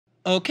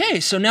Okay,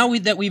 so now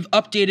that we've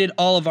updated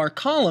all of our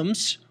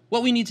columns,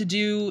 what we need to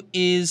do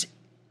is,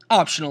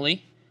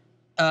 optionally,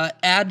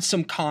 add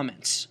some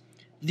comments.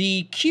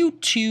 The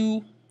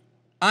Q2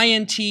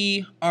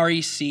 INT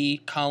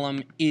REC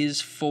column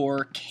is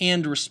for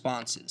canned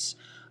responses.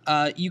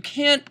 You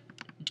can't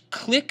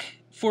click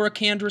for a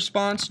canned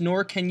response,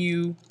 nor can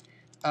you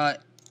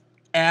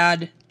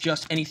add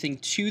just anything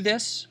to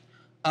this.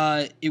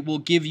 It will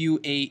give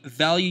you a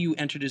value you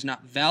entered is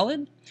not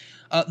valid.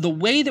 The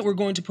way that we're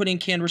going to put in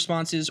canned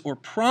responses or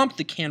prompt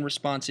the canned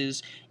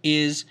responses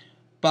is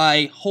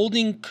by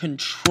holding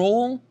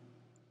Control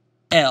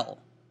L.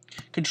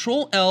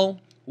 Control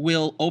L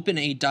will open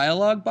a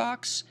dialog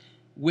box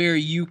where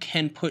you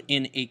can put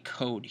in a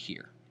code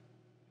here.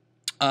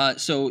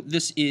 So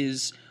this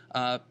is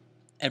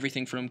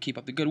everything from keep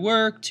up the good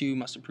work to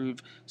must improve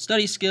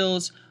study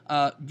skills.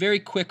 Very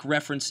quick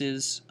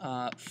references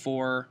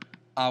for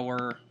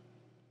our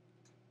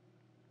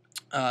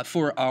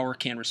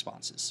canned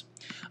responses.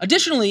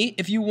 Additionally,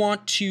 if you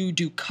want to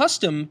do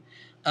custom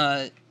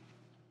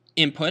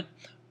input,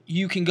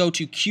 you can go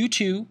to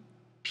Q2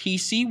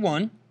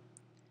 PC1,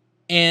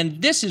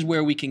 and this is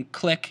where we can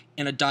click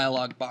and a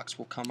dialog box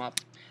will come up.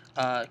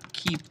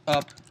 Keep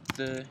up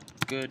the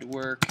good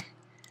work,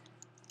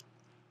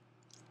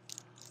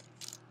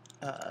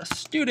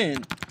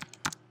 student.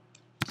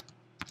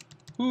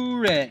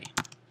 Hooray.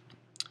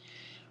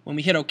 When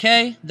we hit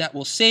OK, that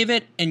will save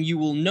it, and you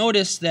will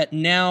notice that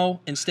now,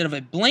 instead of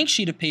a blank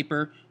sheet of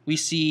paper, we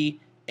see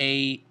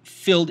a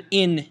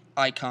filled-in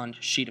icon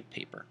sheet of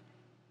paper.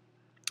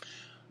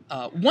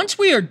 Once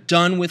we are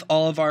done with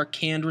all of our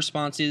canned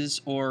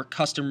responses or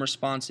custom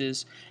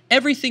responses,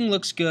 everything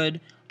looks good.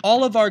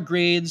 All of our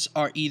grades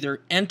are either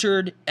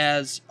entered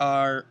as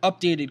our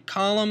updated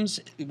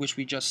columns, which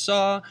we just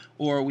saw,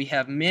 or we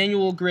have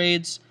manual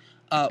grades.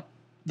 The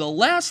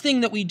last thing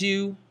that we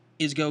do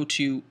is go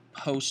to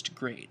post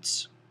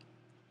grades.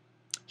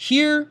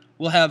 Here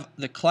we'll have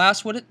the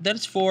class that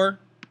it's for,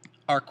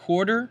 our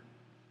quarter,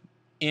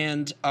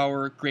 and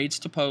our grades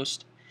to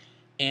post.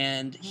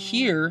 And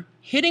here,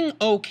 hitting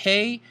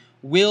OK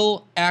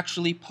will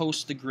actually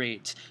post the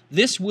grades.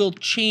 This will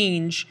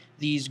change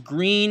these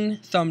green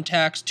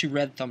thumbtacks to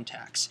red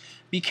thumbtacks.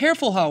 Be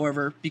careful,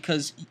 however,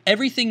 because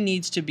everything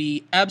needs to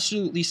be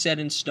absolutely set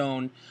in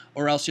stone,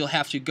 or else you'll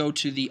have to go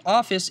to the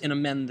office and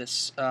amend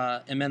this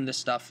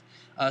stuff.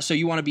 So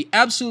you want to be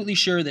absolutely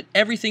sure that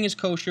everything is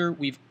kosher.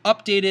 We've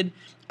updated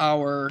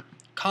our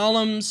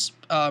columns,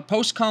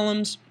 post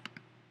columns.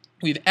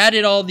 We've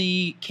added all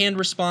the canned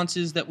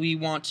responses that we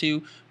want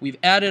to. We've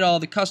added all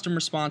the custom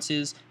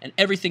responses, and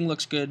everything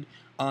looks good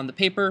on the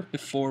paper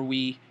before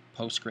we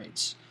post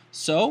grades.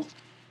 So,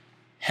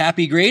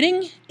 happy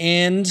grading,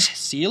 and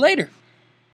see you later.